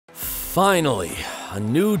Finally, a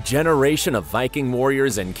new generation of Viking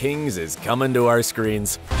warriors and kings is coming to our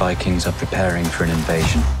screens. Vikings are preparing for an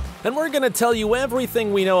invasion. And we're gonna tell you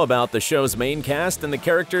everything we know about the show's main cast and the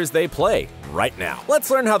characters they play right now.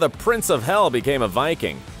 Let's learn how the Prince of Hell became a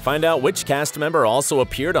Viking, find out which cast member also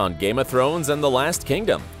appeared on Game of Thrones and The Last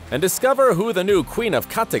Kingdom, and discover who the new Queen of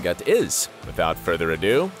Kattegat is. Without further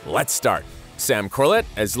ado, let's start. Sam Corlett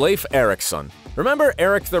as Leif Eriksson. Remember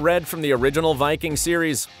Eric the Red from the original Viking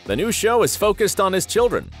series? The new show is focused on his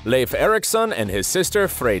children, Leif Eriksson and his sister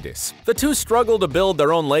Freydis. The two struggle to build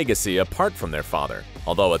their own legacy apart from their father.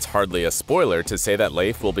 Although it's hardly a spoiler to say that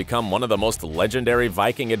Leif will become one of the most legendary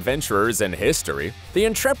Viking adventurers in history, the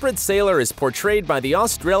intrepid sailor is portrayed by the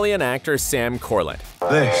Australian actor Sam Corlett.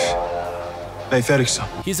 Leif Eriksson.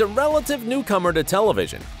 He's a relative newcomer to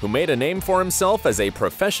television who made a name for himself as a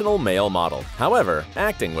professional male model. However,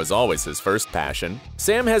 acting was always his first passion.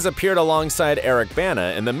 Sam has appeared alongside Eric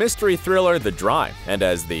Bana in the mystery thriller The Dry and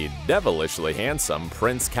as the devilishly handsome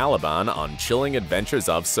Prince Caliban on Chilling Adventures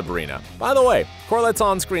of Sabrina. By the way, Corlett's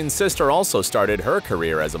on-screen sister also started her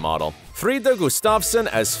career as a model. Frida Gustavsson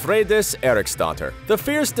as Freydis Eriksdotter. The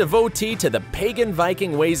fierce devotee to the pagan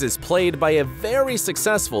Viking ways is played by a very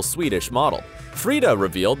successful Swedish model. Frida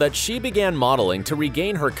revealed that she began modeling to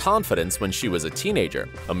regain her confidence when she was a teenager.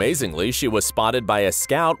 Amazingly, she was spotted by a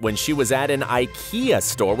scout when she was at an IKEA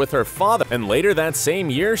store with her father, and later that same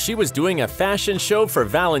year, she was doing a fashion show for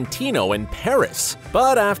Valentino in Paris.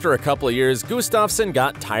 But after a couple of years, Gustafsson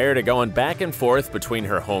got tired of going back and forth between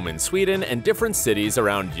her home in Sweden and different cities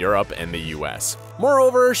around Europe and the US.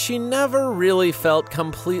 Moreover, she never really felt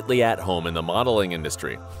completely at home in the modeling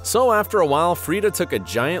industry. So after a while, Frida took a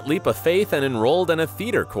giant leap of faith and enrolled in a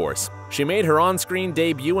theater course. She made her on-screen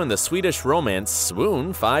debut in the Swedish romance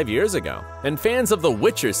Swoon 5 years ago, and fans of the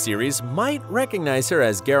Witcher series might recognize her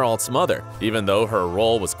as Geralt's mother. Even though her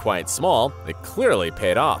role was quite small, it clearly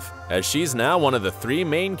paid off, as she's now one of the 3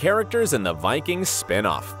 main characters in the Vikings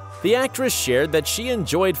spin-off. The actress shared that she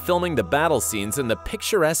enjoyed filming the battle scenes in the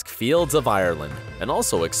picturesque fields of Ireland, and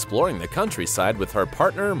also exploring the countryside with her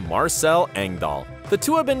partner Marcel Engdahl. The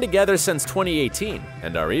two have been together since 2018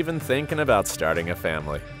 and are even thinking about starting a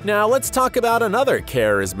family. Now let's talk about another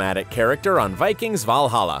charismatic character on Vikings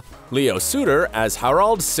Valhalla, Leo Suter as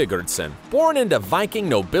Harald Sigurdsson. Born into Viking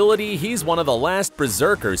nobility, he's one of the last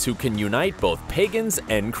berserkers who can unite both pagans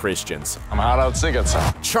and Christians. I'm Harald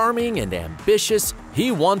Sigurdsson. Charming and ambitious,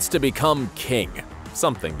 he wants to become king.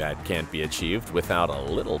 Something that can't be achieved without a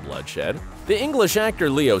little bloodshed. The English actor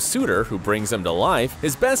Leo Suter, who brings him to life,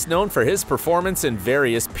 is best known for his performance in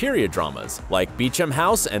various period dramas, like Beecham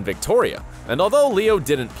House and Victoria. And although Leo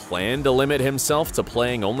didn't plan to limit himself to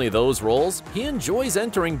playing only those roles, he enjoys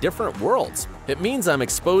entering different worlds. It means I'm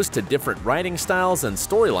exposed to different writing styles and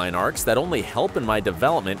storyline arcs that only help in my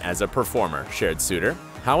development as a performer, shared Suter.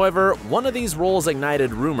 However, one of these roles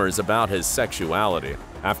ignited rumors about his sexuality.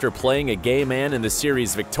 After playing a gay man in the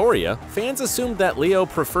series Victoria, fans assumed that Leo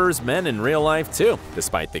prefers men in real life too.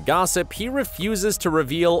 Despite the gossip, he refuses to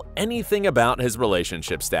reveal anything about his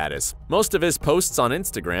relationship status. Most of his posts on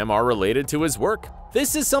Instagram are related to his work.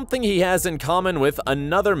 This is something he has in common with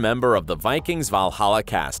another member of the Vikings Valhalla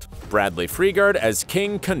cast, Bradley Freegard as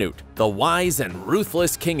King Canute. The wise and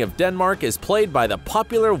ruthless King of Denmark is played by the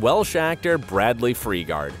popular Welsh actor Bradley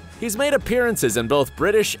Freegard. He's made appearances in both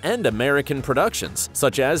British and American productions,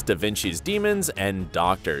 such as Da Vinci's Demons and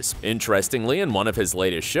Doctors. Interestingly, in one of his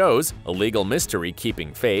latest shows, a legal mystery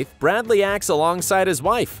Keeping Faith, Bradley acts alongside his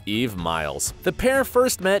wife, Eve Miles. The pair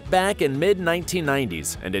first met back in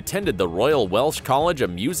mid-1990s and attended the Royal Welsh College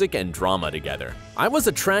of Music and Drama together. I was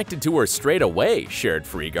attracted to her straight away, shared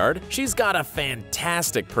Freegard. She's got a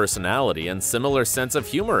fantastic personality and similar sense of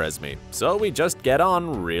humor as me, so we just get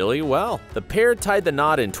on really well. The pair tied the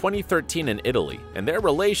knot in 2013 in Italy, and their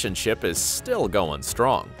relationship is still going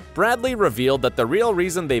strong. Bradley revealed that the real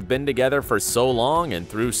reason they've been together for so long and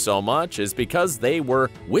through so much is because they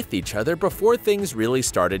were with each other before things really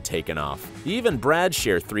started taking off. Eve and Brad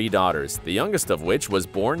share 3 daughters, the youngest of which was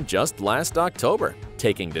born just last October.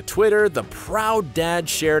 Taking to Twitter, the proud dad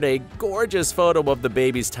shared a gorgeous photo of the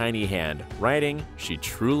baby's tiny hand, writing, "She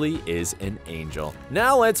truly is an angel."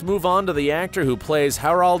 Now let's move on to the actor who plays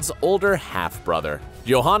Harald's older half-brother,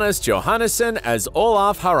 Johannes Johannesson as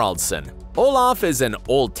Olaf Haraldsson. Olaf is an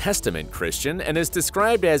Old Testament Christian and is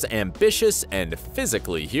described as ambitious and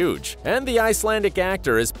physically huge. And the Icelandic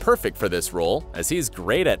actor is perfect for this role, as he's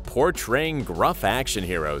great at portraying gruff action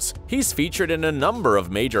heroes. He's featured in a number of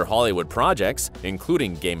major Hollywood projects,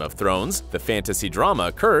 including Game of Thrones, the fantasy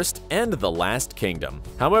drama Cursed, and The Last Kingdom.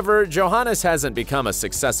 However, Johannes hasn't become a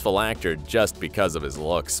successful actor just because of his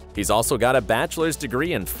looks. He's also got a bachelor's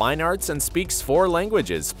degree in fine arts and speaks 4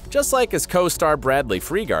 languages. Just like his co-star Bradley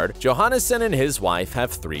Freegard, Johannesson and his wife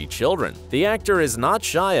have 3 children. The actor is not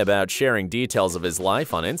shy about sharing details of his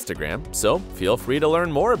life on Instagram, so feel free to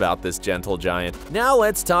learn more about this gentle giant. Now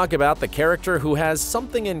let's talk about the character who has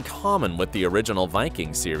something in common with the original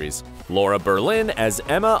Viking series. Laura Berlin as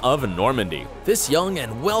Emma of Normandy. This young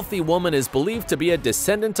and wealthy woman is believed to be a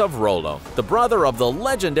descendant of Rollo, the brother of the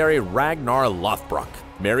legendary Ragnar Lothbrok.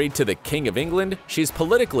 Married to the King of England, she's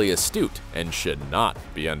politically astute and should not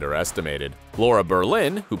be underestimated. Laura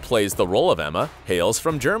Berlin, who plays the role of Emma, hails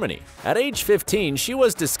from Germany. At age 15, she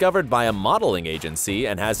was discovered by a modeling agency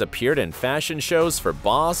and has appeared in fashion shows for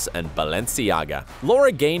Boss and Balenciaga.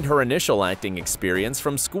 Laura gained her initial acting experience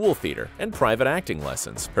from school theater and private acting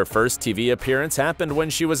lessons. Her first TV appearance happened when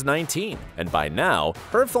she was 19, and by now,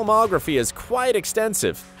 her filmography is quite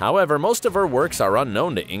extensive. However, most of her works are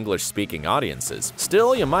unknown to English-speaking audiences.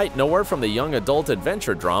 Still, you might know her from the young adult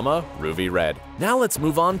adventure drama Ruby Red. Now let's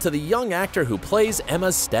move on to the young actor who plays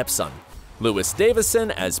Emma's stepson. Louis Davison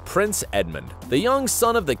as Prince Edmund. The young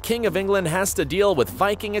son of the King of England has to deal with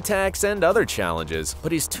Viking attacks and other challenges,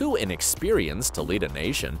 but he's too inexperienced to lead a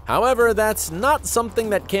nation. However, that's not something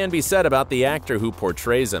that can be said about the actor who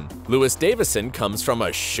portrays him. Louis Davison comes from a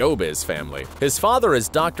showbiz family. His father is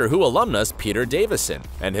Doctor Who alumnus Peter Davison,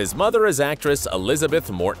 and his mother is actress Elizabeth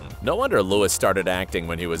Morton. No wonder Louis started acting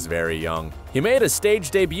when he was very young. He made a stage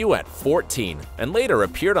debut at 14, and later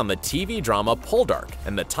appeared on the TV drama Poldark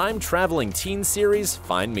and the time-traveling teen series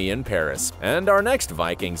Find Me in Paris. And our next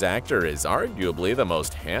Vikings actor is arguably the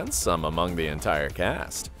most handsome among the entire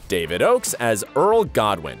cast. David Oakes as Earl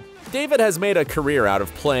Godwin. David has made a career out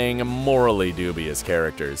of playing morally dubious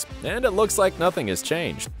characters, and it looks like nothing has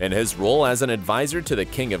changed. In his role as an advisor to the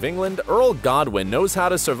King of England, Earl Godwin knows how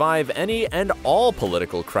to survive any and all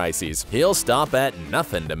political crises. He'll stop at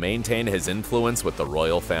nothing to maintain his influence with the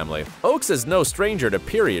royal family. Oakes is no stranger to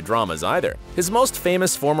period dramas either. His most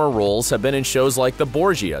famous former roles have been in shows like The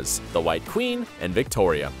Borgias, The White Queen, and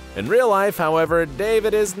Victoria. In real life, however,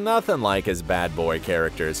 David is nothing like his bad boy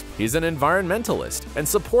characters. He's an environmentalist and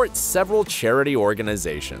supports several charity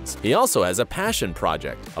organizations. He also has a passion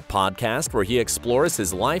project, a podcast where he explores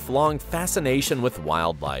his lifelong fascination with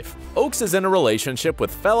wildlife. Oakes is in a relationship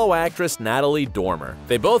with fellow actress Natalie Dormer.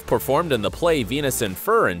 They both performed in the play Venus in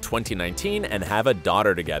Fur in 2019 and have a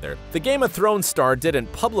daughter together. The Game of Thrones star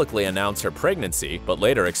didn't publicly announce her pregnancy, but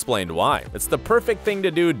later explained why. It's the perfect thing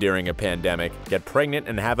to do during a pandemic. Get pregnant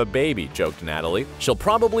and have a baby, joked Natalie. She'll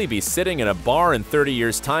probably be sitting in a bar in 30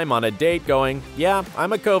 years' time on a date going, "Yeah,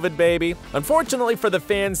 I'm a COVID baby." Unfortunately for the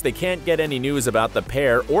fans, they can't get any news about the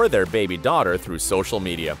pair or their baby daughter through social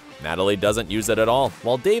media. Natalie doesn't use it at all,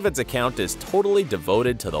 while David's account is totally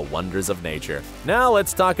devoted to the wonders of nature. Now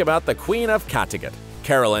let's talk about the Queen of Kattegat.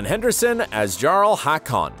 Caroline Henderson as Jarl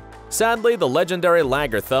Haakon. Sadly, the legendary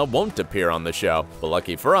Lagertha won't appear on the show, but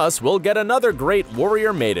lucky for us, we'll get another great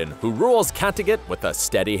warrior maiden who rules Kattegat with a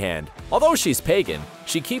steady hand. Although she's pagan,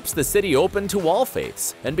 she keeps the city open to all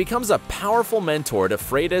faiths and becomes a powerful mentor to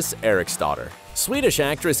Freydis Eriksdotter. Swedish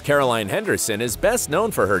actress Caroline Henderson is best known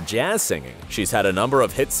for her jazz singing. She's had a number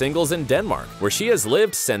of hit singles in Denmark, where she has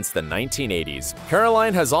lived since the 1980s.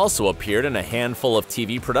 Caroline has also appeared in a handful of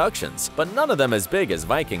TV productions, but none of them as big as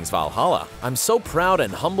Vikings Valhalla. "I'm so proud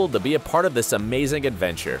and humbled to be a part of this amazing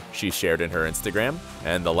adventure," she shared in her Instagram.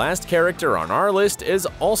 And the last character on our list is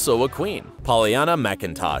also a queen, Pollyanna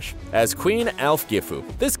McIntosh, as Queen Ælfgifu.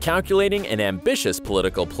 This calculating and ambitious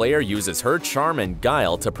political player uses her charm and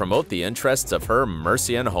guile to promote the interests of her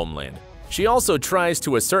Mercian homeland. She also tries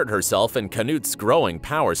to assert herself in Canute's growing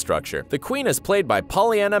power structure. The queen is played by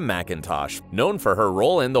Pollyanna McIntosh, known for her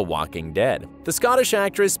role in The Walking Dead. The Scottish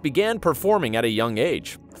actress began performing at a young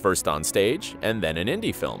age, first on stage and then in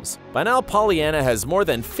indie films. By now, Pollyanna has more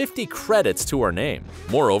than 50 credits to her name.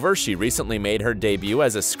 Moreover, she recently made her debut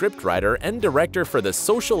as a scriptwriter and director for the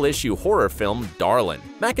social issue horror film Darlin.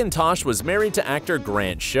 McIntosh was married to actor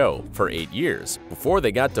Grant Show for 8 years, before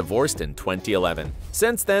they got divorced in 2011.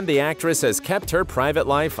 Since then, the actress has kept her private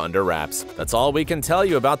life under wraps. That's all we can tell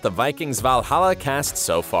you about the Vikings Valhalla cast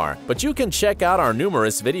so far, but you can check out our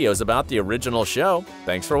numerous videos about the original show.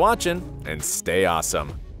 Thanks for watching, and stay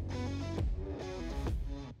awesome!